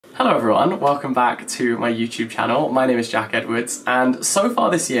Hello everyone, welcome back to my YouTube channel. My name is Jack Edwards, and so far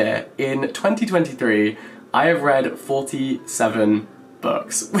this year, in 2023, I have read 47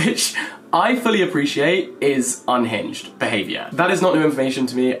 books, which I fully appreciate is unhinged behaviour. That is not new information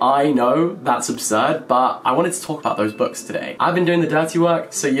to me. I know that's absurd, but I wanted to talk about those books today. I've been doing the dirty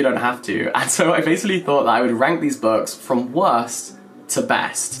work, so you don't have to. And so I basically thought that I would rank these books from worst to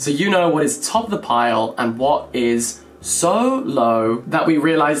best. So you know what is top of the pile and what is so low that we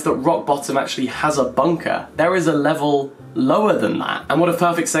realize that rock bottom actually has a bunker. There is a level lower than that. And what a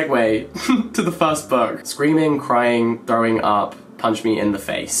perfect segue to the first book. Screaming, crying, throwing up, punch me in the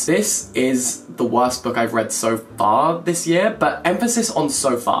face. This is the worst book I've read so far this year, but emphasis on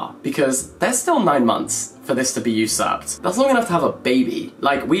so far, because there's still 9 months for this to be usurped. That's long enough to have a baby.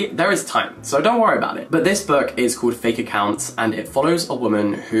 Like, there is time, so don't worry about it. But this book is called Fake Accounts, and it follows a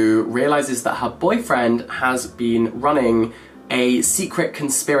woman who realizes that her boyfriend has been running a secret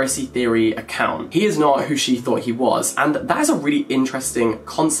conspiracy theory account. He is not who she thought he was, and that is a really interesting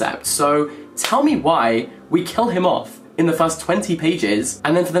concept. So tell me why we kill him off in the first 20 pages,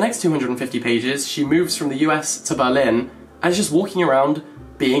 and then for the next 250 pages, she moves from the US to Berlin and is just walking around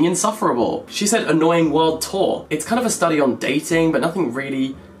being insufferable. She said annoying world tour. It's kind of a study on dating, but nothing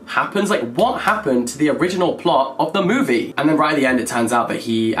really happens. Like, what happened to the original plot of the movie? And then right at the end, it turns out that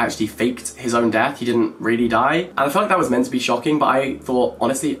he actually faked his own death. He didn't really die. And I felt like that was meant to be shocking, but I thought,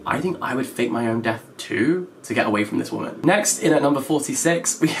 honestly, I think I would fake my own death too to get away from this woman. Next, in at number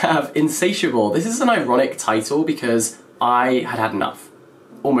 46, we have Insatiable. This is an ironic title because I had had enough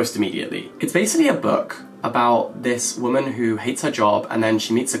almost immediately. It's basically a book about this woman who hates her job, and then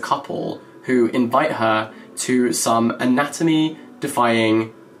she meets a couple who invite her to some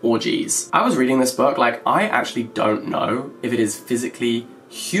anatomy-defying orgies. I was reading this book like, I actually don't know if it is physically,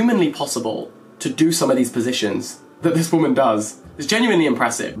 humanly possible to do some of these positions that this woman does. It's genuinely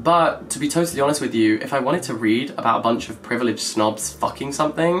impressive. But to be totally honest with you, if I wanted to read about a bunch of privileged snobs fucking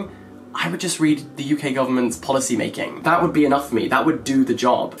something, I would just read the UK government's policy making. That would be enough for me. That would do the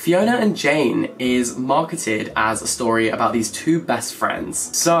job. Fiona and Jane is marketed as a story about these two best friends.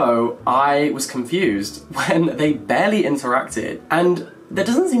 So I was confused when they barely interacted, and there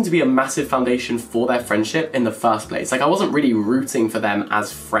doesn't seem to be a massive foundation for their friendship in the first place. Like, I wasn't really rooting for them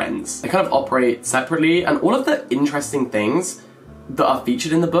as friends. They kind of operate separately, and all of the interesting things that are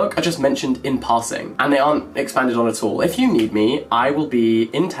featured in the book are just mentioned in passing, and they aren't expanded on at all. If you need me, I will be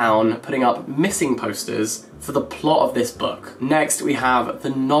in town putting up missing posters for the plot of this book. Next, we have The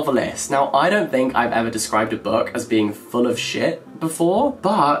Novelist. Now, I don't think I've ever described a book as being full of shit before,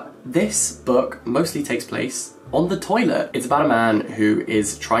 but this book mostly takes place on the toilet. It's about a man who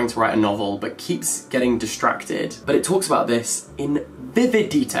is trying to write a novel but keeps getting distracted. But it talks about this in vivid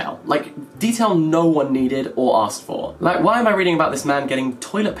detail, like detail no one needed or asked for. Like, why am I reading about this man getting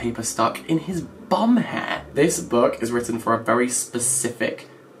toilet paper stuck in his bum hair? This book is written for a very specific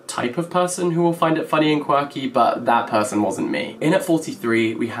type of person who will find it funny and quirky, but that person wasn't me. In at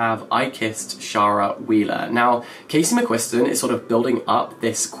 43, we have I Kissed Shara Wheeler. Now, Casey McQuiston is sort of building up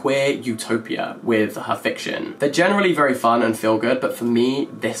this queer utopia with her fiction. They're generally very fun and feel good, but for me,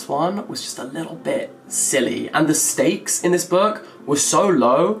 this one was just a little bit silly. And the stakes in this book were so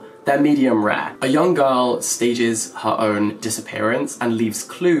low, they're medium rare. A young girl stages her own disappearance and leaves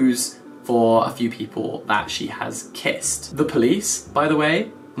clues for a few people that she has kissed. The police, by the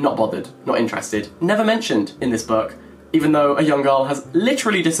way, not bothered, not interested, never mentioned in this book, even though a young girl has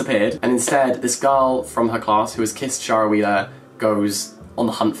literally disappeared, and instead this girl from her class who has kissed Shara Wheeler goes on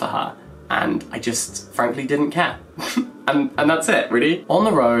the hunt for her, and I just frankly didn't care. and that's it, really. On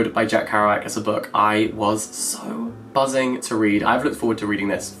the Road by Jack Kerouac is a book I was so buzzing to read. I've looked forward to reading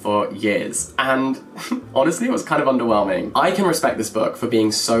this for years, and honestly it was kind of underwhelming. I can respect this book for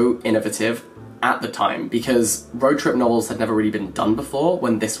being so innovative at the time, because road trip novels had never really been done before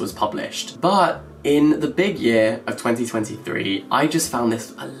when this was published. But in the big year of 2023, I just found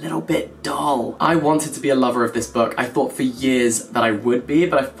this a little bit dull. I wanted to be a lover of this book. I thought for years that I would be,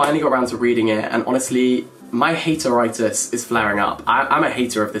 but I finally got around to reading it, and honestly, my hateritis is flaring up. I'm a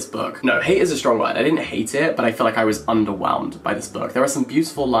hater of this book. No, hate is a strong word. I didn't hate it, but I feel like I was underwhelmed by this book. There are some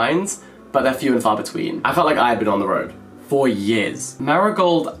beautiful lines, but they're few and far between. I felt like I had been on the road for years.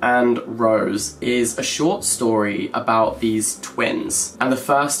 Marigold and Rose is a short story about these twins and the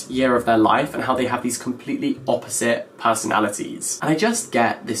first year of their life and how they have these completely opposite personalities. And I just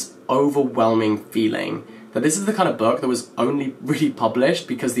get this overwhelming feeling that this is the kind of book that was only really published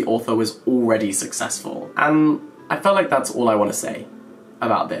because the author was already successful. And I felt like that's all I want to say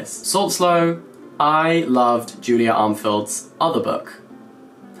about this. Salt Slow, I loved Julia Armfield's other book,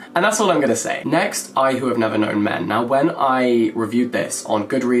 And that's all I'm gonna say. Next, I Who Have Never Known Men. Now, when I reviewed this on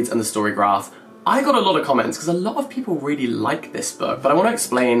Goodreads and the Story Graph, I got a lot of comments because a lot of people really like this book, but I want to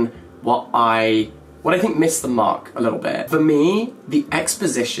explain what I think missed the mark a little bit. For me, the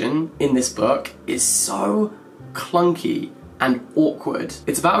exposition in this book is so clunky and awkward.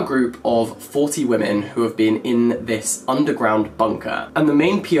 It's about a group of 40 women who have been in this underground bunker. And the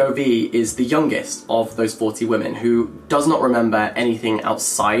main POV is the youngest of those 40 women who does not remember anything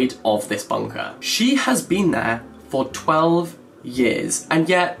outside of this bunker. She has been there for 12 years, and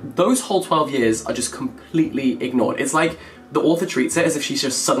yet those whole 12 years are just completely ignored. It's like the author treats it as if she's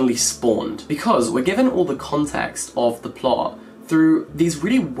just suddenly spawned, because we're given all the context of the plot through these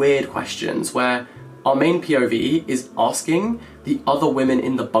really weird questions where our main POV is asking the other women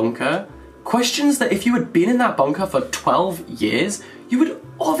in the bunker questions that if you had been in that bunker for 12 years, you would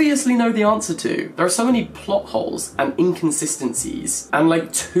obviously know the answer to. There are so many plot holes and inconsistencies and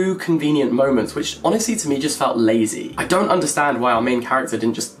like too convenient moments, which honestly to me just felt lazy. I don't understand why our main character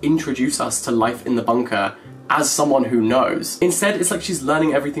didn't just introduce us to life in the bunker as someone who knows. Instead, it's like she's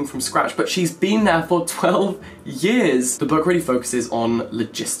learning everything from scratch, but she's been there for 12 years. The book really focuses on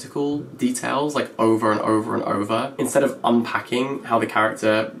logistical details, like over and over and over, instead of unpacking how the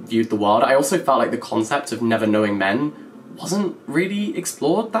character viewed the world. I also felt like the concept of never knowing men wasn't really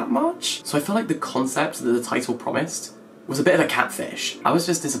explored that much. So I feel like the concept that the title promised was a bit of a catfish. I was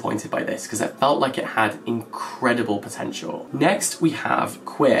just disappointed by this because it felt like it had incredible potential. Next, we have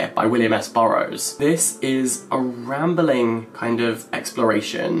Queer by William S. Burroughs. This is a rambling kind of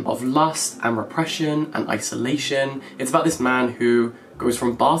exploration of lust and repression and isolation. It's about this man who goes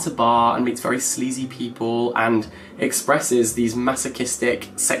from bar to bar and meets very sleazy people and expresses these masochistic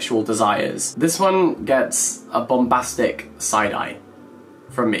sexual desires. This one gets a bombastic side-eye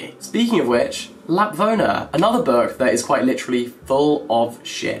from me. Speaking of which, Lapvona, another book that is quite literally full of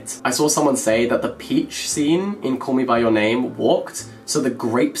shit. I saw someone say that the peach scene in Call Me By Your Name walked, so the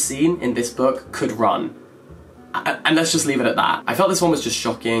grape scene in this book could run. And let's just leave it at that. I felt this one was just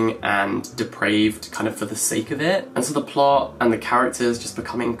shocking and depraved kind of for the sake of it. And so the plot and the characters just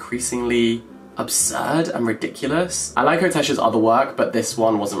become increasingly absurd and ridiculous. I like Otesha's other work, but this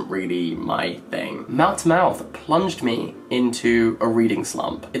one wasn't really my thing. Mouth to Mouth plunged me into a reading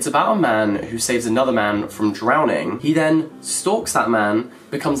slump. It's about a man who saves another man from drowning. He then stalks that man,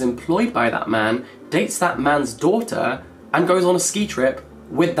 becomes employed by that man, dates that man's daughter, and goes on a ski trip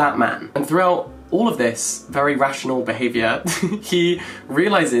with that man. And throughout all of this very rational behavior, he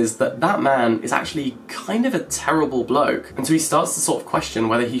realizes that that man is actually kind of a terrible bloke. And so he starts to sort of question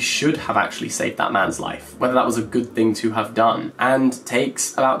whether he should have actually saved that man's life, whether that was a good thing to have done, and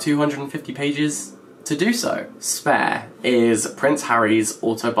takes about 250 pages to do so. Spare is Prince Harry's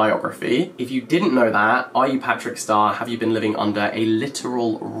autobiography. If you didn't know that, are you Patrick Star? Have you been living under a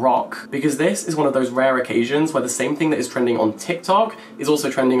literal rock? Because this is one of those rare occasions where the same thing that is trending on TikTok is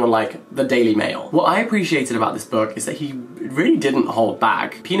also trending on like the Daily Mail. What I appreciated about this book is that he really didn't hold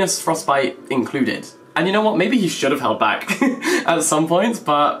back, penis frostbite included. And you know what? Maybe he should have held back at some points,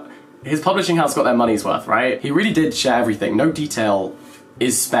 but his publishing house got their money's worth, right? He really did share everything. No detail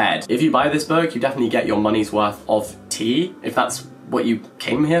is spared. If you buy this book, you definitely get your money's worth of tea, if that's what you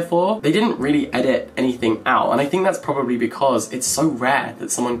came here for. They didn't really edit anything out, and I think that's probably because it's so rare that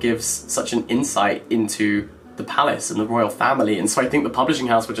someone gives such an insight into the palace and the royal family, and so I think the publishing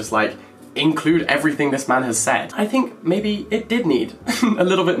house were just like, include everything this man has said. I think maybe it did need a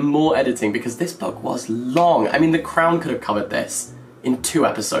little bit more editing because this book was long. I mean, The Crown could have covered this in 2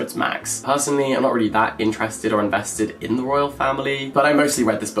 episodes max. Personally, I'm not really that interested or invested in the royal family, but I mostly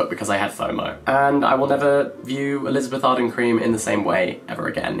read this book because I had FOMO. And I will never view Elizabeth Arden Cream in the same way ever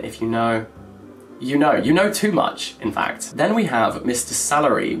again. If you know, you know. You know too much, in fact. Then we have Mr.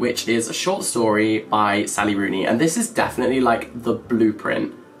 Salary, which is a short story by Sally Rooney, and this is definitely like the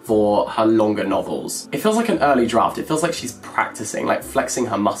blueprint for her longer novels. It feels like an early draft. It feels like she's practicing, like flexing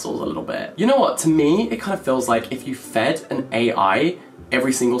her muscles a little bit. You know what? To me, it kind of feels like if you fed an AI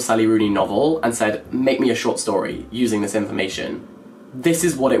every single Sally Rooney novel and said, make me a short story using this information, this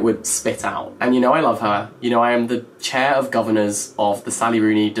is what it would spit out. And you know I love her. You know I am the chair of governors of the Sally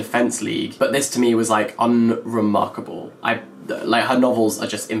Rooney Defense League, but this to me was like unremarkable. Like her novels are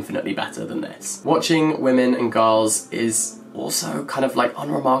just infinitely better than this. Watching Women and Girls is also kind of like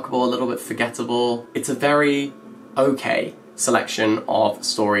unremarkable, a little bit forgettable. It's a very okay selection of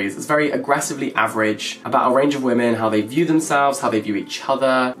stories. It's very aggressively average about a range of women, how they view themselves, how they view each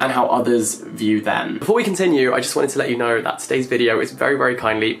other, and how others view them. Before we continue, I just wanted to let you know that today's video is very, very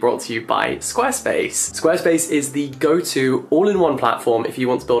kindly brought to you by Squarespace. Squarespace is the go-to all-in-one platform if you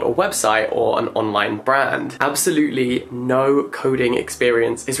want to build a website or an online brand. Absolutely no coding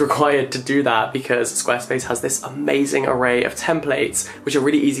experience is required to do that because Squarespace has this amazing array of templates which are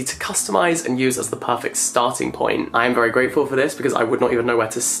really easy to customize and use as the perfect starting point. I am very grateful for this because I would not even know where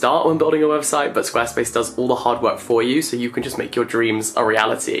to start when building a website, but Squarespace does all the hard work for you so you can just make your dreams a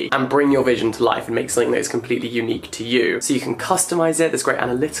reality and bring your vision to life and make something that is completely unique to you. So you can customize it, there's great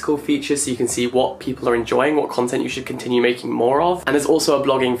analytical features so you can see what people are enjoying, what content you should continue making more of, and there's also a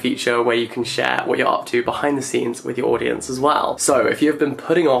blogging feature where you can share what you're up to behind the scenes with your audience as well. So if you've been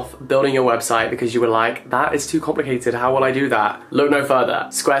putting off building your website because you were like, that is too complicated, how will I do that? Look no further.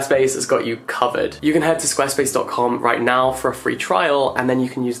 Squarespace has got you covered. You can head to squarespace.com right now for a free trial, and then you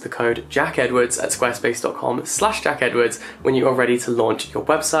can use the code jackedwards at squarespace.com/jackedwards when you are ready to launch your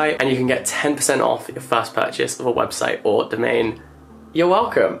website, and you can get 10% off your first purchase of a website or domain. You're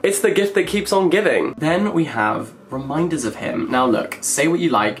welcome. It's the gift that keeps on giving. Then we have reminders of him. Now look, say what you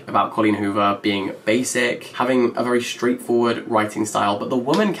like about Colleen Hoover being basic, having a very straightforward writing style, but the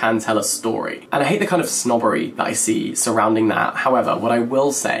woman can tell a story. And I hate the kind of snobbery that I see surrounding that. However, what I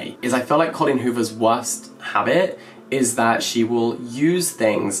will say is I feel like Colleen Hoover's worst habit is that she will use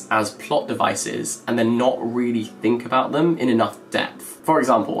things as plot devices and then not really think about them in enough depth. For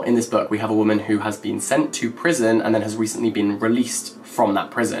example, in this book, we have a woman who has been sent to prison and then has recently been released from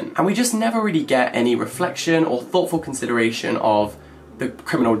that prison. And we just never really get any reflection or thoughtful consideration of the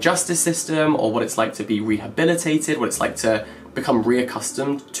criminal justice system or what it's like to be rehabilitated, what it's like to become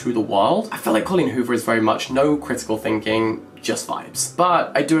reaccustomed to the world. I feel like Colleen Hoover is very much no critical thinking, just vibes.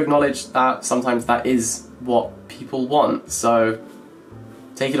 But I do acknowledge that sometimes that is what people want, so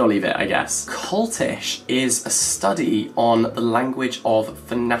take it or leave it, I guess. Cultish is a study on the language of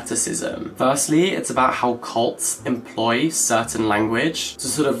fanaticism. Firstly, it's about how cults employ certain language to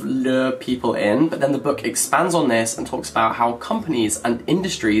sort of lure people in, but then the book expands on this and talks about how companies and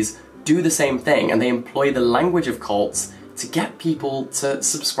industries do the same thing, and they employ the language of cults to get people to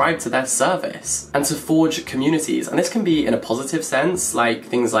subscribe to their service and to forge communities. And this can be in a positive sense, like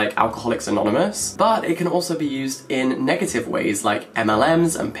things like Alcoholics Anonymous, but it can also be used in negative ways like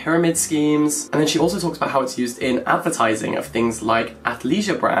MLMs and pyramid schemes. And then she also talks about how it's used in advertising of things like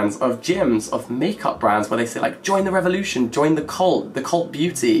athleisure brands, of gyms, of makeup brands, where they say like, join the revolution, join the cult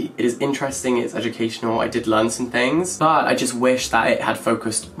beauty. It is interesting, it's educational, I did learn some things, but I just wish that it had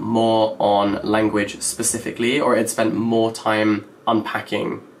focused more on language specifically, or it had spent more time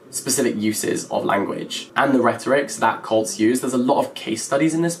unpacking specific uses of language and the rhetorics that cults use. There's a lot of case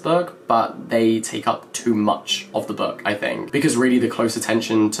studies in this book, but they take up too much of the book, I think, because really the close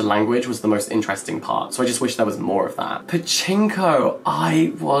attention to language was the most interesting part. So I just wish there was more of that. Pachinko,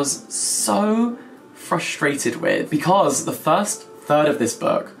 I was so frustrated with because the first third of this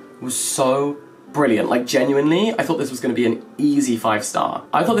book was so brilliant. Like genuinely, I thought this was going to be an easy 5-star.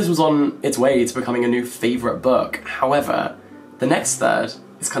 I thought this was on its way to becoming a new favourite book. However, the next third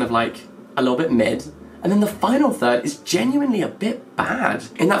is kind of like a little bit mid, and then the final third is genuinely a bit bad.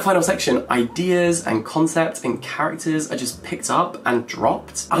 In that final section, ideas and concepts and characters are just picked up and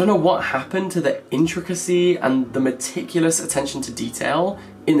dropped. I don't know what happened to the intricacy and the meticulous attention to detail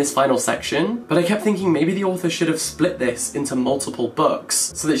in this final section, but I kept thinking maybe the author should have split this into multiple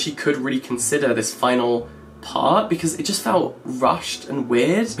books so that she could really consider this final part, because it just felt rushed and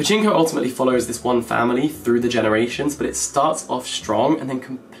weird. Pachinko ultimately follows this one family through the generations, but it starts off strong and then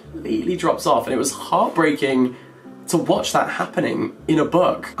completely drops off, and it was heartbreaking to watch that happening in a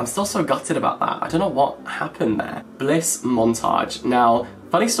book. I'm still so gutted about that. I don't know what happened there. Bliss montage. Now,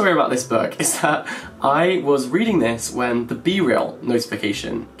 funny story about this book is that I was reading this when the BeReal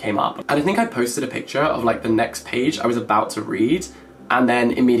notification came up, and I think I posted a picture of like the next page I was about to read and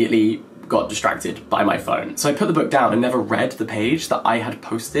then immediately got distracted by my phone. So I put the book down and never read the page that I had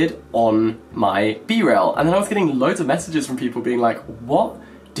posted on my BeReal, and then I was getting loads of messages from people being like, what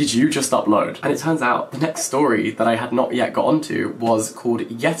did you just upload? And it turns out the next story that I had not yet got onto was called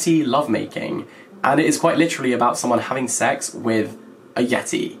Yeti Lovemaking, and it is quite literally about someone having sex with a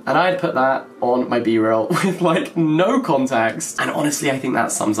Yeti. And I had put that on my BeReal with like no context, and honestly I think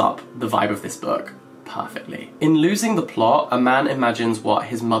that sums up the vibe of this book perfectly. In Losing the Plot, a man imagines what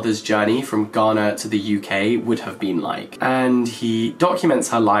his mother's journey from Ghana to the UK would have been like, and he documents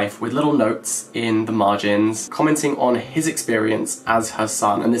her life with little notes in the margins, commenting on his experience as her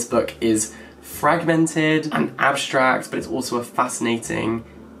son. And this book is fragmented and abstract, but it's also a fascinating,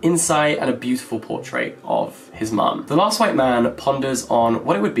 insight and a beautiful portrait of his mum. The Last White Man ponders on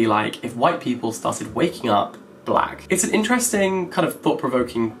what it would be like if white people started waking up black. It's an interesting kind of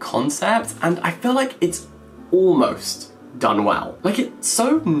thought-provoking concept, and I feel like it's almost done well. Like, it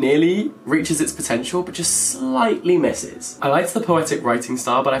so nearly reaches its potential, but just slightly misses. I liked the poetic writing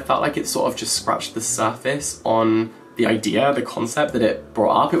style, but I felt like it sort of just scratched the surface on the idea, the concept that it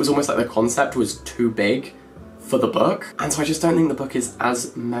brought up. It was almost like the concept was too big for the book, and so I just don't think the book is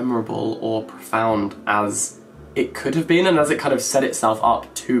as memorable or profound as it could have been and as it kind of set itself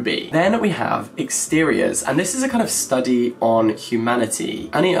up to be. Then we have Exteriors, and this is a kind of study on humanity.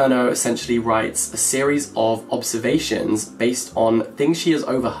 Annie Ernaux essentially writes a series of observations based on things she has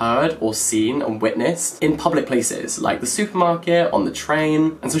overheard or seen and witnessed in public places, like the supermarket, on the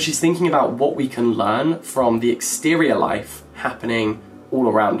train, and so she's thinking about what we can learn from the exterior life happening all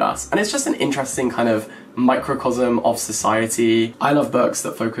around us. And it's just an interesting kind of microcosm of society. I love books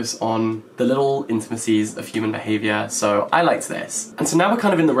that focus on the little intimacies of human behaviour, so I liked this. And so now we're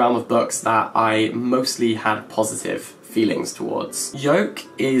kind of in the realm of books that I mostly had positive feelings towards. Yoke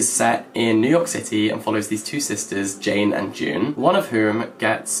is set in New York City and follows these two sisters, Jane and June, one of whom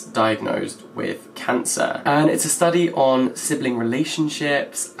gets diagnosed with cancer. And it's a study on sibling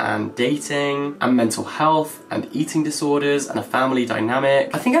relationships and dating and mental health and eating disorders and a family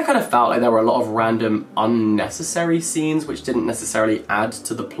dynamic. I think I kind of felt like there were a lot of random unnecessary scenes which didn't necessarily add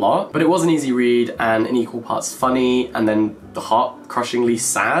to the plot, but it was an easy read and in equal parts funny and then the heart-crushingly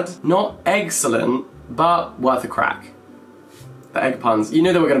sad. Not excellent, but worth a crack. The egg puns. You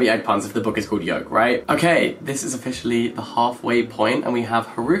knew there were going to be egg puns if the book is called Yoke, right? Okay, this is officially the halfway point and we have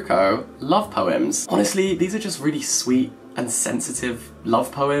Haruko love poems. Honestly, these are just really sweet and sensitive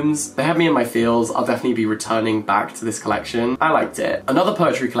love poems. They have me in my feels. I'll definitely be returning back to this collection. I liked it. Another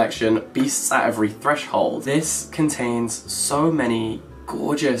poetry collection, Beasts at Every Threshold. This contains so many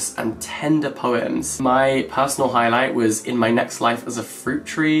gorgeous and tender poems. My personal highlight was In My Next Life as a Fruit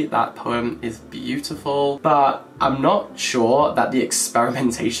Tree. That poem is beautiful, but I'm not sure that the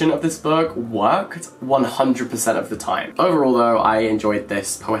experimentation of this book worked 100% of the time. Overall though, I enjoyed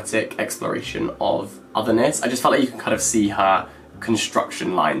this poetic exploration of otherness. I just felt like you can kind of see her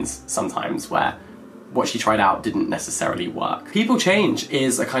construction lines sometimes where what she tried out didn't necessarily work. People Change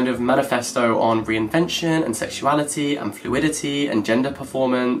is a kind of manifesto on reinvention and sexuality and fluidity and gender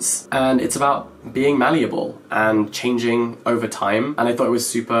performance, and it's about being malleable and changing over time, and I thought it was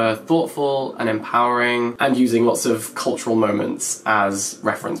super thoughtful and empowering and using lots of cultural moments as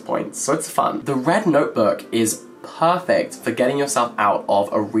reference points, so it's fun. The Red Notebook is perfect for getting yourself out of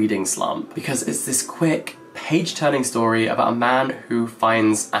a reading slump because it's this quick, page-turning story about a man who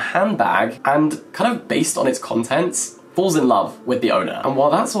finds a handbag and, kind of based on its contents, falls in love with the owner. And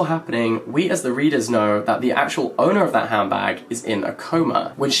while that's all happening, we as the readers know that the actual owner of that handbag is in a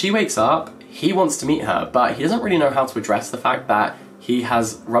coma. When she wakes up, he wants to meet her, but he doesn't really know how to address the fact that he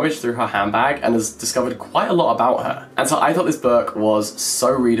has rummaged through her handbag and has discovered quite a lot about her. And so I thought this book was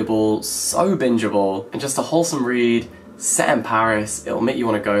so readable, so bingeable, and just a wholesome read, set in Paris. It'll make you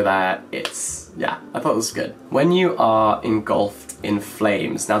want to go there. Yeah, I thought it was good. When You Are Engulfed in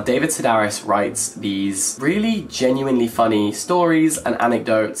Flames. Now, David Sedaris writes these really genuinely funny stories and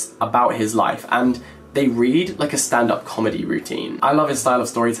anecdotes about his life, and they read like a stand-up comedy routine. I love his style of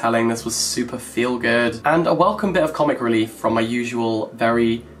storytelling. This was super feel-good and a welcome bit of comic relief from my usual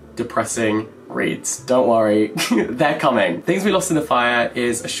very depressing reads. Don't worry, they're coming. Things We Lost in the Fire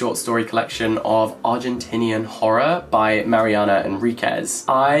is a short story collection of Argentinian horror by Mariana Enriquez.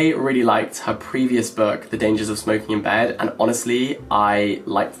 I really liked her previous book, The Dangers of Smoking in Bed, and honestly, I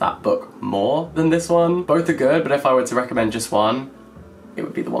liked that book more than this one. Both are good, but if I were to recommend just one, it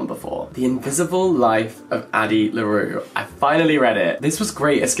would be the one before. The Invisible Life of Addie LaRue. I finally read it. This was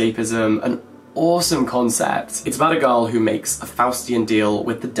great escapism, an awesome concept. It's about a girl who makes a Faustian deal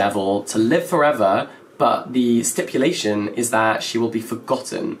with the devil to live forever, but the stipulation is that she will be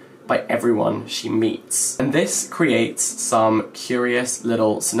forgotten by everyone she meets. And this creates some curious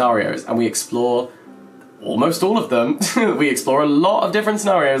little scenarios, and we explore almost all of them. We explore a lot of different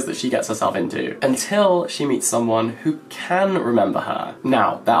scenarios that she gets herself into until she meets someone who can remember her.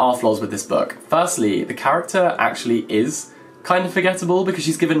 Now, there are flaws with this book. Firstly, the character actually is kind of forgettable because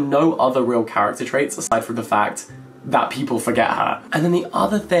she's given no other real character traits aside from the fact that people forget her. And then the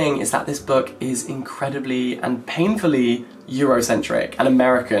other thing is that this book is incredibly and painfully Eurocentric and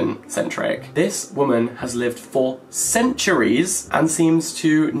American-centric. This woman has lived for centuries and seems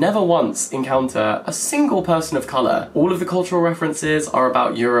to never once encounter a single person of colour. All of the cultural references are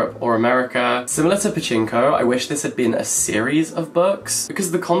about Europe or America. Similar to Pachinko, I wish this had been a series of books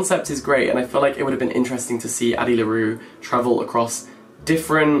because the concept is great and I feel like it would have been interesting to see Addie LaRue travel across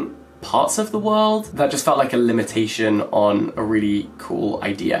different parts of the world that just felt like a limitation on a really cool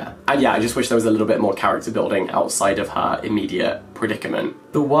idea. And yeah, I just wish there was a little bit more character building outside of her immediate predicament.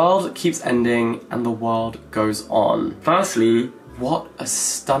 The world keeps ending and the world goes on. Firstly, what a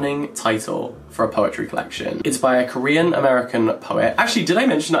stunning title for a poetry collection. It's by a Korean-American poet. Actually, did I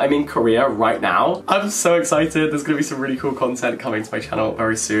mention that I'm in Korea right now? I'm so excited. There's gonna be some really cool content coming to my channel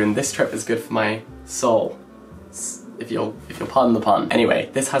very soon. This trip is good for my soul, if you'll pardon the pun. Anyway,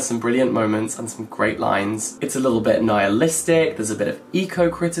 this has some brilliant moments and some great lines. It's a little bit nihilistic, there's a bit of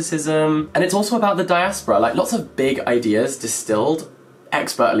eco-criticism, and it's also about the diaspora, like lots of big ideas distilled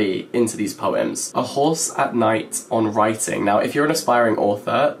expertly into these poems. A Horse at Night on Writing. Now, if you're an aspiring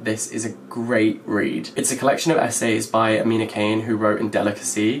author, this is a great read. It's a collection of essays by Amina Kane, who wrote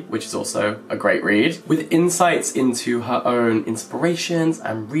Indelicacy, which is also a great read, with insights into her own inspirations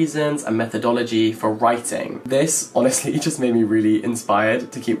and reasons and methodology for writing. This honestly just made me really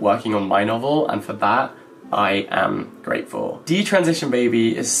inspired to keep working on my novel, and for that, I am grateful. Detransition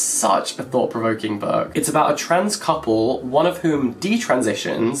Baby is such a thought-provoking book. It's about a trans couple, one of whom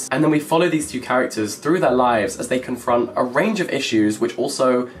detransitions, and then we follow these two characters through their lives as they confront a range of issues which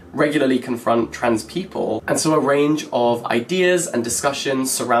also regularly confront trans people. And so a range of ideas and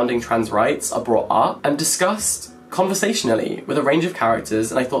discussions surrounding trans rights are brought up and discussed conversationally with a range of characters,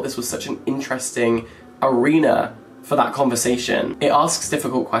 and I thought this was such an interesting arena for that conversation. It asks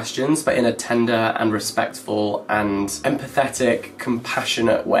difficult questions, but in a tender and respectful and empathetic,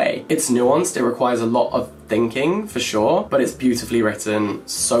 compassionate way. It's nuanced, it requires a lot of thinking, for sure, but it's beautifully written,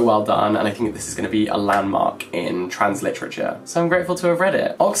 so well done, and I think this is going to be a landmark in trans literature. So I'm grateful to have read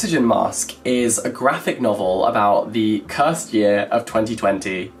it. Oxygen Mask is a graphic novel about the cursed year of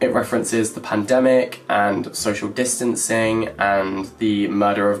 2020. It references the pandemic and social distancing and the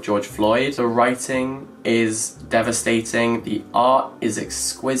murder of George Floyd. The writing is devastating, the art is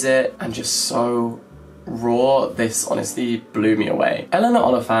exquisite, and just so raw. This honestly blew me away. Eleanor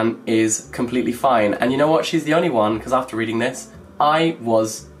Oliphant is completely fine, and you know what? She's the only one, because after reading this, I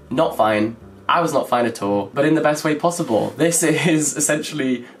was not fine. I was not fine at all, but in the best way possible. This is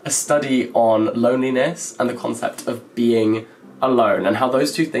essentially a study on loneliness and the concept of being alone, and how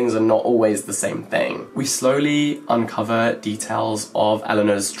those two things are not always the same thing. We slowly uncover details of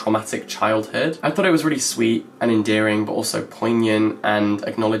Eleanor's traumatic childhood. I thought it was really sweet and endearing, but also poignant, and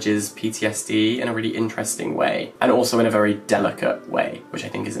acknowledges PTSD in a really interesting way, and also in a very delicate way, which I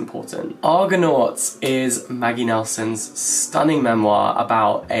think is important. Argonauts is Maggie Nelson's stunning memoir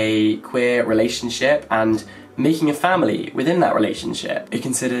about a queer relationship and making a family within that relationship. It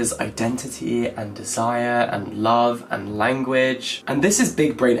considers identity and desire and love and language. And this is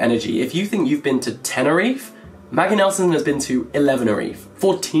big brain energy. If you think you've been to Tenerife, Maggie Nelson has been to 11erife,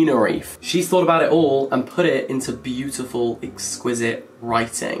 14erife. She's thought about it all and put it into beautiful, exquisite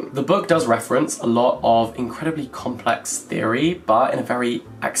writing. The book does reference a lot of incredibly complex theory, but in a very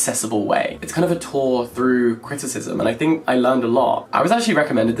accessible way. It's kind of a tour through criticism, and I think I learned a lot. I was actually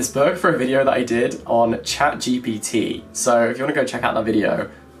recommended this book for a video that I did on ChatGPT, so if you want to go check out that video,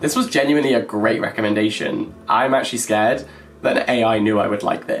 this was genuinely a great recommendation. I'm actually scared that AI knew I would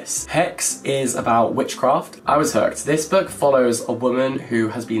like this. Hex is about witchcraft. I was hooked. This book follows a woman who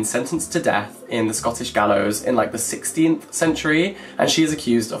has been sentenced to death in the Scottish gallows in like the 16th century, and she is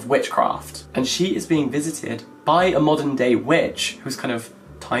accused of witchcraft. And she is being visited by a modern day witch who's kind of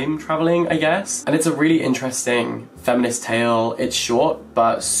time traveling, I guess. And it's a really interesting feminist tale. It's short,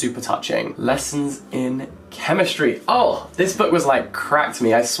 but super touching. Lessons in chemistry. Oh, this book was like cracked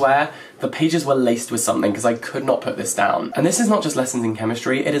me. I swear the pages were laced with something because I could not put this down. And this is not just lessons in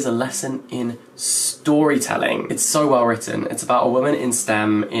chemistry, it is a lesson in storytelling. It's so well written. It's about a woman in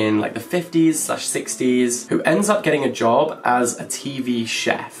STEM in like the 50s/60s who ends up getting a job as a TV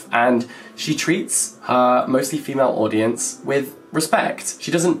chef, and she treats her mostly female audience with respect.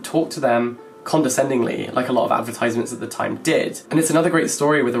 She doesn't talk to them condescendingly like a lot of advertisements at the time did. And it's another great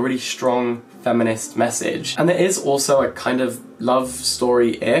story with a really strong feminist message. And there is also a kind of love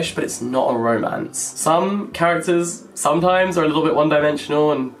story-ish, but it's not a romance. Some characters sometimes are a little bit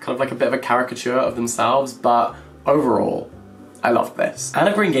one-dimensional and kind of like a bit of a caricature of themselves, but overall, I loved this. Anne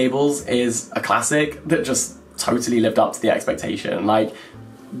of Green Gables is a classic that just totally lived up to the expectation. Like,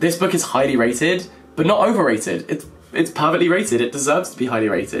 this book is highly rated, but not overrated. It's perfectly rated. It deserves to be highly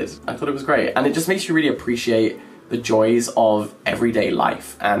rated. I thought it was great. And it just makes you really appreciate the joys of everyday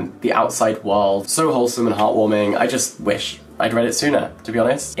life and the outside world. So wholesome and heartwarming. I just wish I'd read it sooner, to be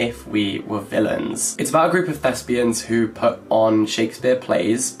honest. If We Were Villains. It's about a group of thespians who put on Shakespeare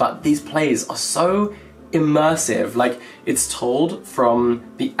plays, but these plays are so immersive. Like, it's told from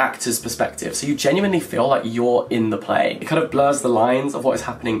the actor's perspective, so you genuinely feel like you're in the play. It kind of blurs the lines of what is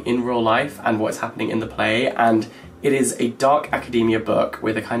happening in real life and what is happening in the play, and it is a dark academia book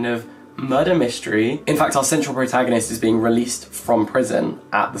with a kind of murder mystery. In fact, our central protagonist is being released from prison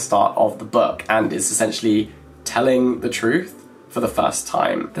at the start of the book and is essentially telling the truth for the first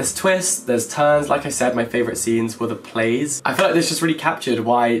time. There's twists, there's turns. Like I said, my favourite scenes were the plays. I feel like this just really captured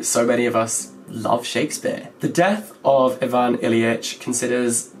why so many of us love Shakespeare. The death of Ivan Ilyich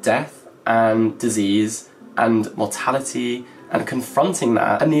considers death and disease and mortality and confronting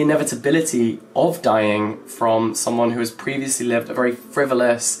that and the inevitability of dying from someone who has previously lived a very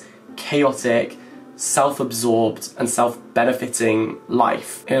frivolous, chaotic, self-absorbed and self-benefiting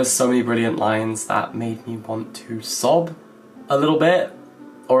life. It has so many brilliant lines that made me want to sob a little bit,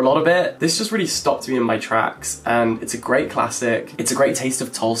 or a lot of it. This just really stopped me in my tracks, and it's a great classic. It's a great taste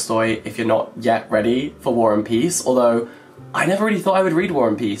of Tolstoy if you're not yet ready for War and Peace, although I never really thought I would read War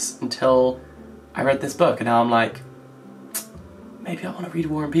and Peace until I read this book, and now I'm like, maybe I want to read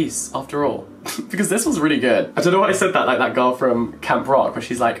War and Peace after all. Because this was really good. I don't know why I said that like that girl from Camp Rock, but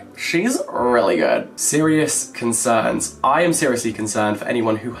she's like, she's really good. Serious concerns. I am seriously concerned for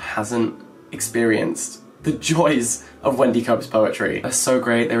anyone who hasn't experienced the joys of Wendy Cope's poetry. They're so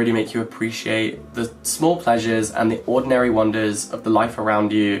great, they really make you appreciate the small pleasures and the ordinary wonders of the life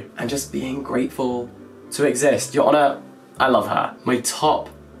around you and just being grateful to exist. Your Honor, I love her. My top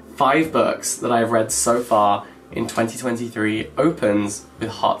 5 books that I've read so far in 2023 opens with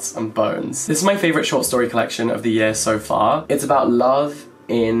Hearts and Bones. This is my favourite short story collection of the year so far. It's about love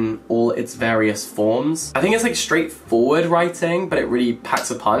in all its various forms. I think it's like straightforward writing, but it really packs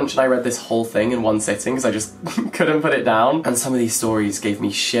a punch, and I read this whole thing in one sitting because I just couldn't put it down. And some of these stories gave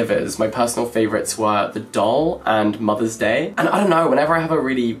me shivers. My personal favourites were The Doll and Mother's Day. And I don't know, whenever I have a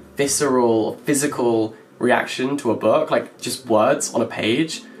really visceral, physical reaction to a book, like just words on a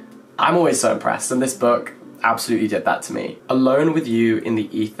page, I'm always so impressed, and this book absolutely did that to me. Alone with You in the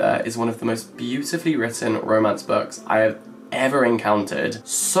Ether is one of the most beautifully written romance books I have ever encountered.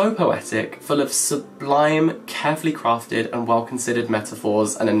 So poetic, full of sublime, carefully crafted and well-considered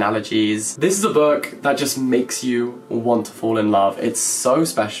metaphors and analogies. This is a book that just makes you want to fall in love. It's so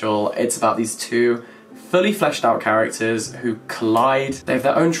special. It's about these two fully fleshed out characters who collide. They have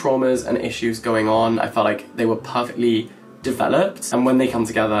their own traumas and issues going on. I felt like they were perfectly developed, and when they come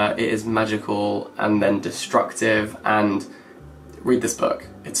together it is magical and then destructive. And read this book,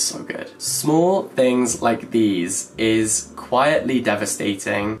 it's so good. Small Things Like These is quietly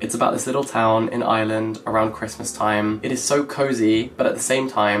devastating. It's about this little town in Ireland around Christmas time. It is so cozy, but at the same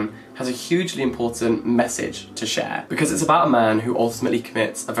time has a hugely important message to share, because it's about a man who ultimately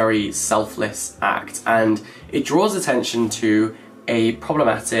commits a very selfless act, and it draws attention to a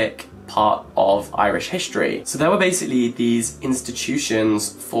problematic part of Irish history. So there were basically these institutions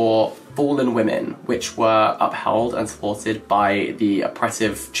for fallen women which were upheld and supported by the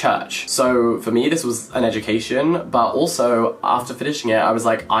oppressive church. So for me this was an education, but also after finishing it I was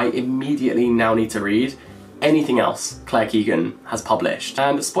like, I immediately now need to read anything else Claire Keegan has published.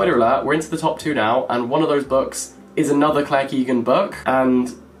 And spoiler alert, we're into the top 2 now, and one of those books is another Claire Keegan book,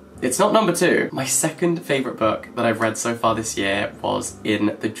 and it's not number 2. My second favourite book that I've read so far this year was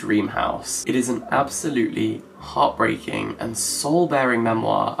In the Dream House. It is an absolutely heartbreaking and soul-bearing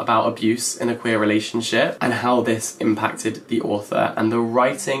memoir about abuse in a queer relationship and how this impacted the author, and the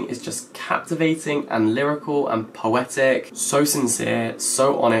writing is just captivating and lyrical and poetic, so sincere,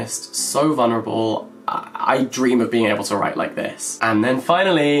 so honest, so vulnerable. I dream of being able to write like this. And then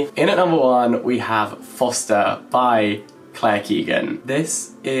finally, in at number 1 we have Foster by Claire Keegan.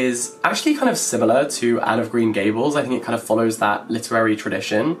 This is actually kind of similar to Anne of Green Gables. I think it kind of follows that literary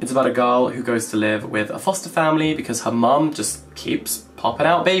tradition. It's about a girl who goes to live with a foster family because her mum just keeps popping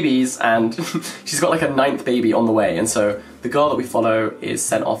out babies, and she's got like a 9th baby on the way, and so the girl that we follow is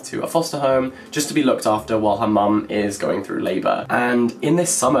sent off to a foster home just to be looked after while her mum is going through labour. And in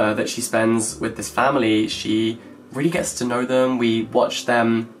this summer that she spends with this family, she really gets to know them. We watch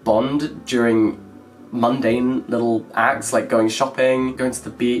them bond during mundane little acts like going shopping, going to the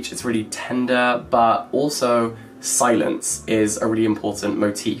beach. It's really tender, but also silence is a really important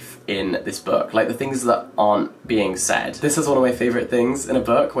motif in this book, like the things that aren't being said. This is one of my favourite things in a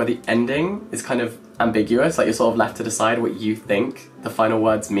book, where the ending is kind of ambiguous, like you're sort of left to decide what you think the final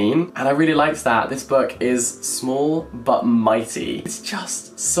words mean. And I really liked that. This book is small but mighty. It's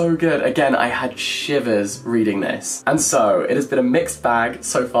just so good. Again, I had shivers reading this. And so it has been a mixed bag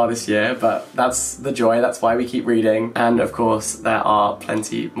so far this year, but that's the joy. That's why we keep reading. And of course, there are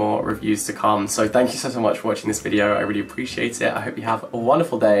plenty more reviews to come. So thank you so much for watching this video. I really appreciate it. I hope you have a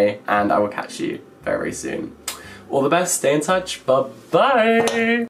wonderful day, and I will catch you very, very soon. All the best, stay in touch, bye-bye!